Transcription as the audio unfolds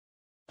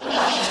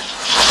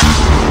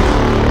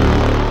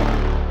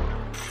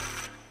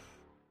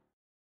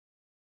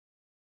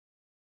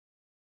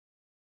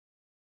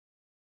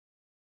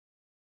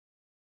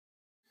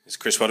It's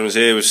Chris Wadhams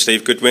here with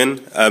Steve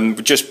Goodwin.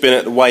 We've just been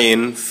at the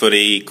weigh-in for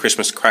the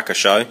Christmas Cracker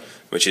Show,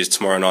 which is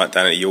tomorrow night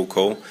down at York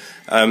Hall.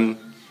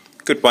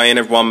 Good weigh-in,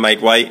 everyone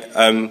made weight.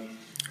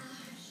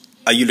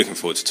 Are you looking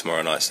forward to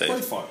tomorrow night, Steve?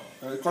 Great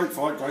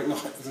fight, great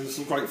night. There's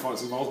some great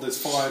fights involved. There's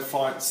 5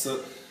 fights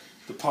that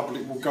the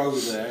public will go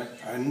there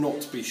and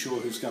not be sure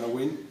who's going to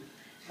win.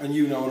 And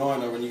you know and I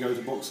know when you go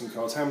to boxing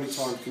cards, how many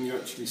times can you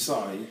actually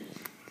say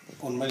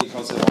on many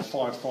cards there are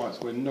 5 fights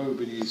where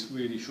nobody is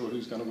really sure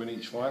who's going to win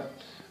each fight.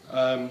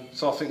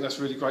 So I think that's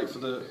really great for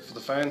the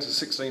fans. There's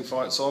 16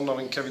 fights on. I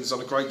think Kevin's done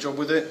a great job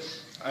with it,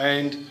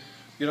 and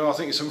you know I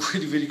think it's a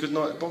really good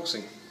night of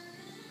boxing.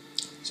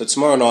 So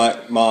tomorrow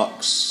night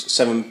marks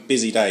 7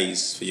 busy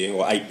days for you,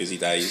 or 8 busy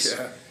days.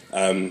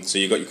 Yeah. So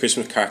you've got your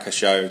Christmas Cracker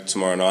Show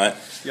tomorrow night.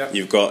 Yep.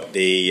 You've got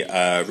the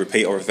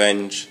Repeat or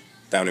Revenge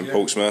down in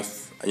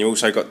Portsmouth, and you've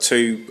also got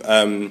two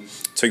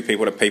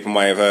people that people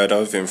may have heard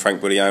of in Frank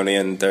Buglioni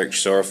and Derek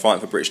Chisora fighting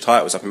for British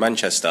titles up in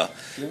Manchester.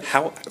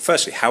 Yeah.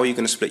 Firstly, how are you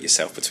going to split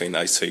yourself between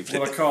those two?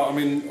 Well, I can't. I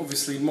mean,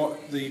 obviously,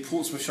 the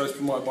Portsmouth show is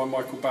promoted by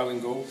Michael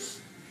Ballingall,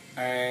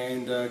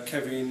 and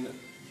Kevin,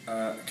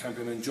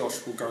 Chamberlain and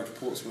Josh will go to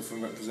Portsmouth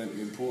and represent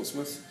me in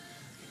Portsmouth.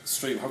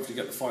 Hopefully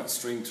get the fight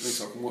streamed to me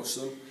so I can watch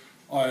them.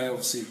 I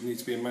obviously need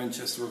to be in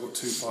Manchester. I've got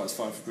 2 fights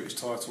fighting for British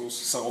titles,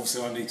 so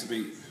obviously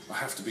I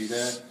have to be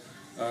there.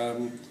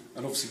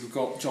 And obviously we've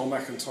got Joel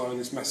McIntyre in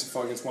this massive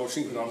fight against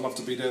Camacho. I'd love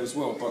to be there as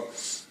well,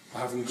 but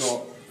I haven't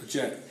got a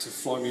jet to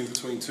fly me in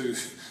between two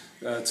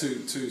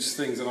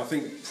things. And I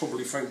think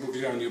probably Frank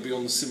Buglioni will be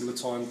on the similar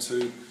time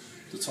to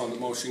the time that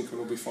Camacho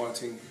will be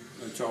fighting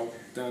Joel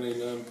down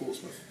in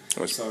Portsmouth.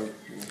 So,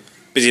 you know.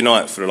 Busy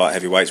night for the light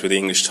heavyweights with the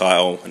English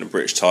title and the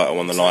British title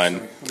on the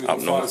line up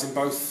north. In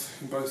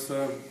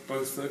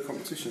both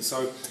competitions.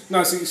 So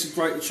no, it's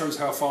great. It shows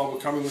how far we're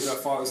coming with our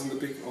fighters in the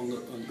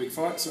big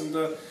fights,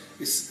 and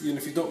it's, you know,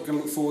 if you're not going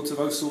to look forward to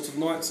those sort of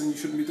nights, then you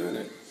shouldn't be doing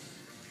it.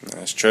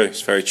 That's true.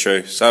 It's very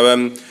true.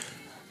 So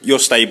your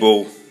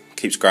stable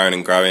keeps growing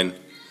and growing.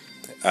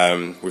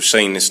 We've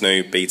seen this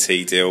new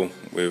BT deal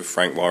with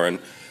Frank Warren.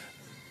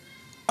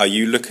 Are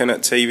you looking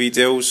at TV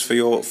deals for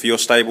your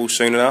stable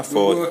soon enough?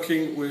 We're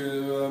working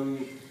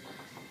with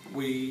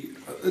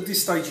at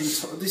this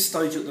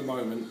stage at the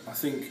moment. I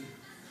think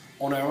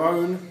on our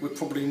own we're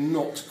probably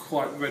not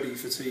quite ready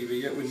for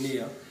TV yet. We're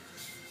near,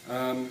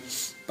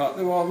 but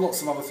there are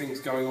lots of other things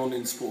going on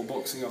in sport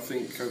boxing. I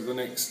think over the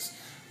next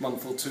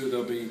month or two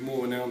there'll be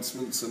more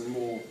announcements and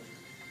more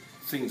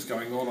things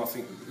going on. I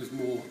think there's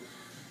more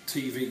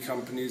TV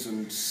companies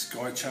and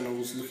Sky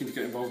channels looking to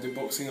get involved in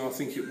boxing. I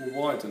think it will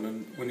widen,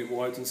 and when it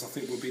widens I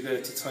think we'll be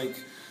there to take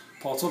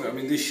part of it. I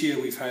mean, this year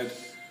we've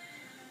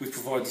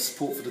provided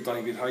support for the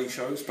David Hay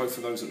shows, both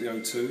of those at the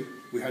O2.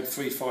 We had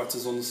 3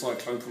 fighters on the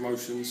Cyclone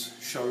Promotions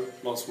show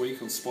last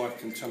week on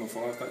Spike and Channel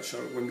 5, that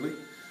show at Wembley.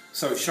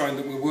 So it's showing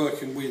that we're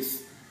working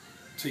with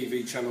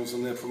TV channels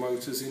and their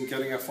promoters in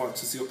getting our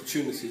fighters the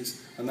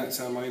opportunities, and that's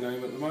our main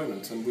aim at the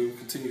moment, and we will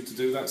continue to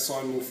do that,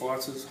 sign more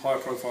fighters, higher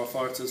profile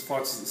fighters at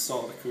the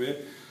start of their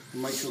career,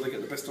 and make sure they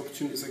get the best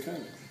opportunities they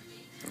can.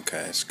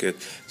 Okay, it's good.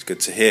 It's good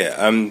to hear.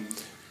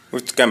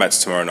 Going back to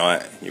tomorrow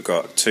night, you've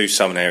got 2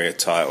 Southern Area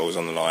titles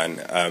on the line.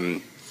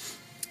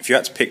 If you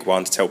had to pick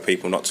one to tell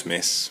people not to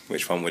miss,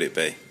 which one would it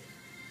be?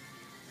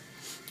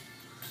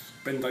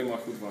 Ben Day,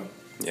 Michael Devine.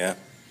 Yeah.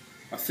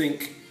 I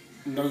think,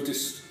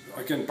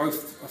 again,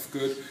 both are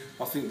good.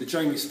 I think the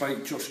Jamie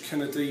Spate, Josh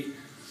Kennedy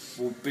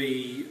will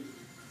be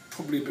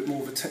probably a bit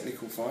more of a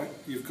technical fight.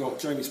 You've got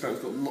Jamie Spate, who's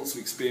got lots of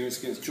experience,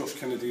 against Josh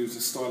Kennedy, who's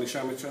a stylish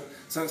amateur.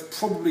 So that's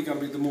probably going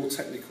to be the more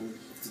technical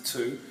of the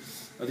 2.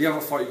 The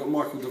other fight, you've got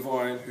Michael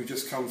Devine, who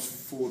just comes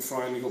forward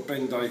fighting. You've got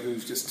Ben Day,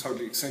 who's just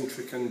totally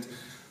eccentric and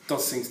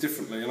does things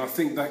differently. And I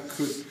think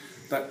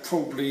that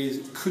probably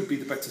could be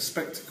the better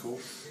spectacle.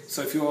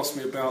 So if you ask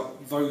me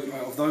about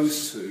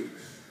those 2,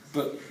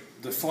 but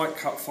the Fight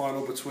Cup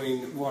final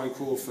between Ryan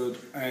Crawford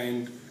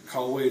and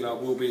Carl Wheeler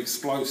will be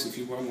explosive.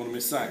 You won't want to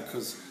miss that,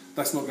 because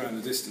that's not going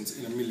the distance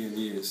in a million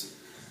years.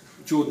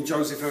 Jordan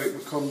Joseph, Eric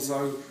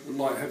Maconzo,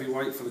 light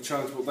heavyweight for the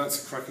challenge, well,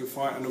 that's a cracking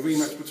fight. And a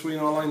rematch between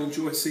Arlene and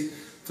Joycey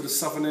for the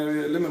Southern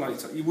Area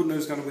Eliminator. You wouldn't know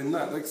who's going to win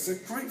that. They're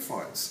great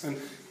fights, and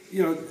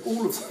you know,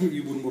 all of them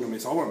you wouldn't want to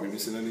miss. I won't be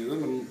missing any of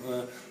them,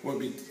 and won't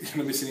be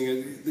missing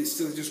any. It's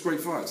just great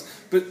fights.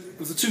 But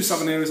of the 2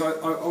 Southern Areas,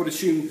 I would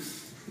assume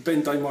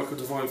Ben Day, Michael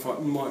Devine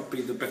fight might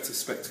be the better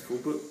spectacle,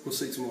 but we'll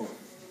see tomorrow.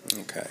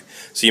 Okay.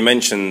 So you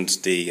mentioned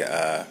the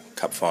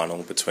cup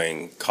final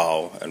between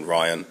Carl and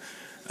Ryan.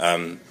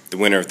 The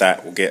winner of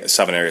that will get a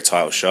Southern Area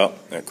title shot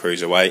at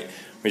cruiserweight,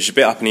 which is a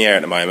bit up in the air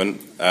at the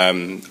moment.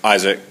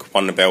 Isaac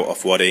won the belt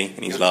off Waddy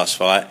in his last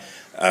fight,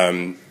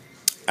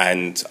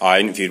 and I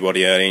interviewed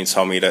Waddy earlier and he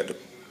told me that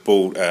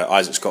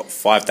Isaac's got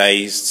 5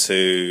 days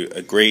to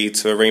agree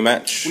to a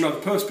rematch. Well, no,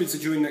 the purse bids are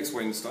due next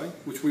Wednesday,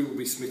 which we will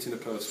be submitting a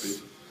purse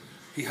bid.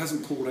 He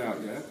hasn't pulled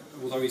out yet,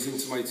 although he's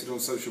intimated on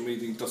social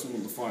media he doesn't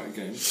want the fight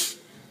again.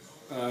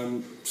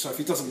 So if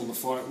he doesn't want the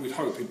fight, we'd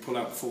hope he'd pull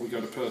out before we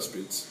go to purse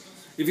bids.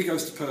 If he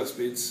goes to purse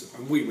bids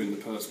and we win the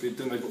purse bid,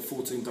 then they've got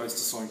 14 days to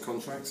sign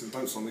contracts. If they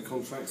don't sign the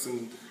contracts,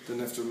 then they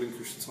have to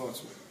relinquish the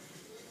title.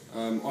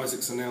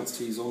 Isaac's announced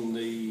he's on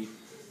the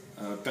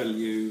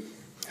Bellew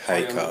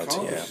Hay card,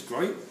 yeah. which is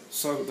great.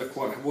 So they're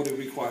Waddy will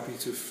be quite happy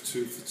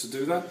to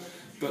do that.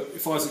 But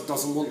if Isaac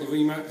doesn't want the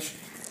rematch,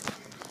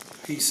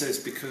 he says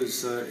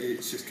because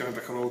it's just going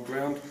back on old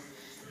ground.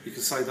 You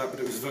can say that, but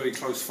it was a very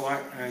close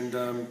fight,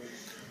 and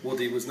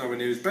Waddy was nowhere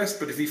near his best.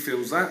 But if he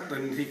feels that,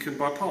 then he can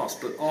bypass.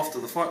 But after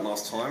the fight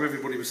last time,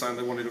 everybody was saying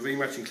they wanted a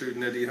rematch,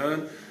 including Eddie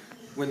Hearn.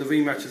 When the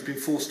rematch has been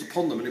forced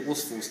upon them, and it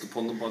was forced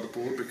upon them by the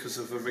board because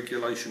of a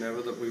regulation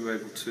error that we were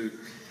able to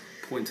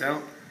point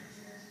out,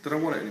 they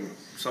don't want it anymore.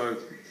 So,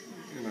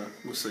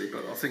 we'll see.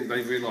 But I think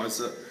they realise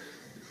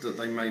that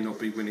they may not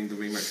be winning the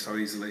rematch so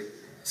easily.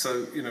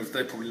 So,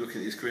 they're probably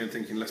looking at his career and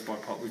thinking, let's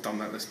bypass. We've done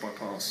that. Let's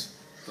bypass.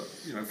 But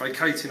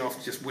vacating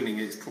after just winning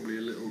it is probably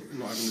a little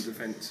not having a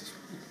defence.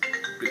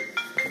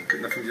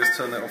 Nothing. Just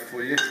turn that off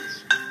for you.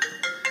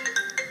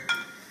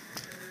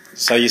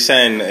 So you're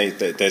saying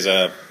that there's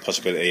a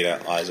possibility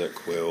that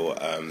Isaac will...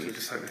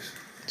 just take this.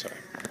 Sorry.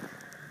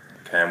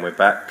 Okay, and we're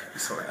back.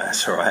 Sorry.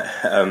 That's all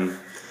right.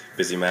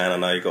 Busy man, I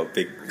know you've got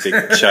big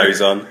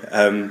shows on.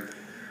 I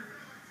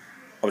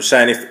was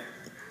saying if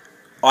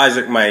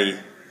Isaac may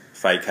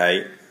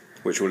vacate,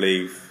 which will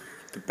leave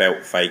the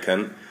belt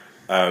vacant...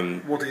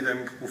 Waddy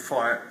then will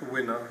fight the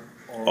winner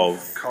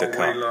of Cole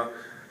Wheeler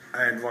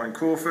and Ryan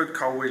Crawford.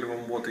 Cole Wheeler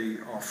and Waddy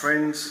are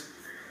friends.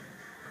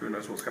 Who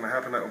knows what's going to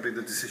happen? That will be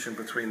the decision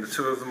between the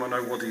two of them. I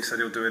know Waddy said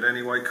he'll do it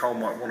anyway. Cole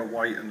might want to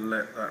wait and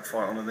let that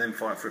fight on and then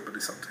fight for it, but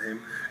it's up to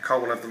him.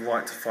 Cole will have the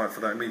right to fight for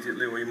that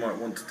immediately, or he might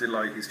want to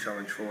delay his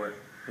challenge for it.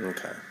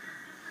 Okay,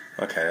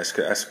 that's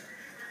good. That's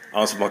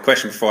answered my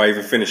question before I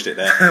even finished it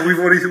there. we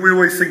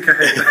always think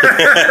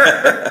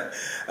ahead.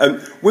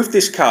 With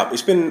this cup,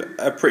 it's been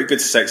a pretty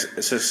good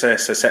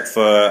success except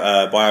for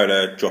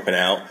Viola dropping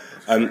out.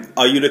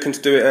 Are you looking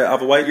to do it at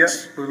other weights?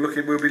 Yes,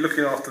 we'll be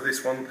looking after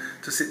this one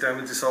to sit down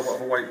and decide what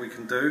other weight we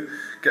can do,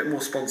 get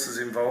more sponsors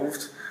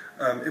involved.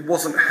 It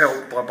wasn't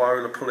helped by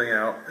Viola pulling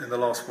out in the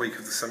last week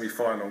of the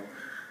semi-final.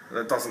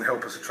 That doesn't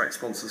help us attract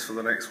sponsors for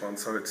the next one,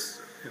 so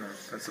it's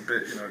that's a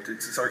bit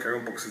it's okay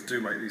when boxers do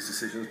make these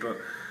decisions, but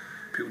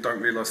people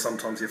don't realise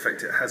sometimes the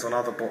effect it has on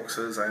other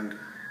boxers and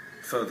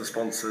further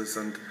sponsors.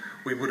 And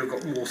we would have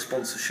got more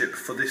sponsorship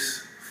for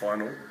this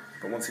final.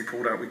 But once he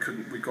pulled out, we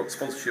got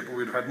sponsorship, but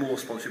we'd have had more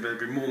sponsorship, there'd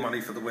be more money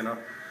for the winner.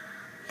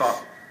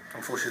 But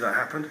unfortunately that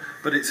happened.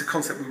 But it's a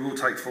concept we will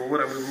take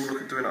forward, and we will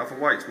look at doing other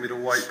weights.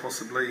 Middleweight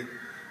possibly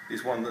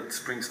is one that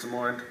springs to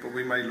mind, but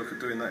we may look at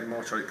doing that in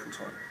March, April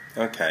time.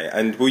 Okay,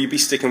 and will you be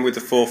sticking with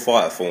the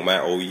 4-fighter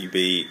format, or will you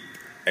be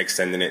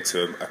extending it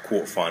to a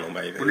quarter-final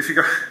maybe? Well, if you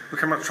go,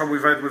 look how much trouble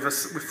we've had with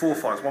 4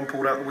 fights, one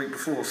pulled out the week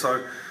before,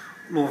 so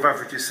law of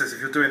averages says if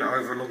you're doing it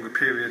over a longer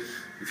period,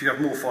 if you have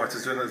more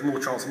fighters doing it, there's more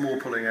chance of more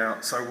pulling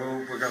out, so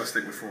we're going to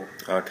stick with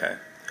 4. Okay.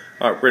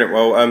 Alright, brilliant.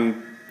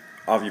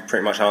 Well, you've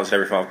pretty much answered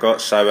everything I've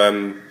got,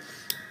 so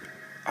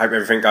I hope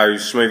everything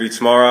goes smoothly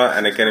tomorrow,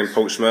 and again in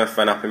Portsmouth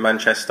and up in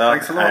Manchester,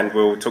 Thanks a lot. And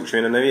we'll talk to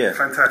you in the new year.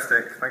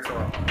 Fantastic. Thanks a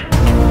lot.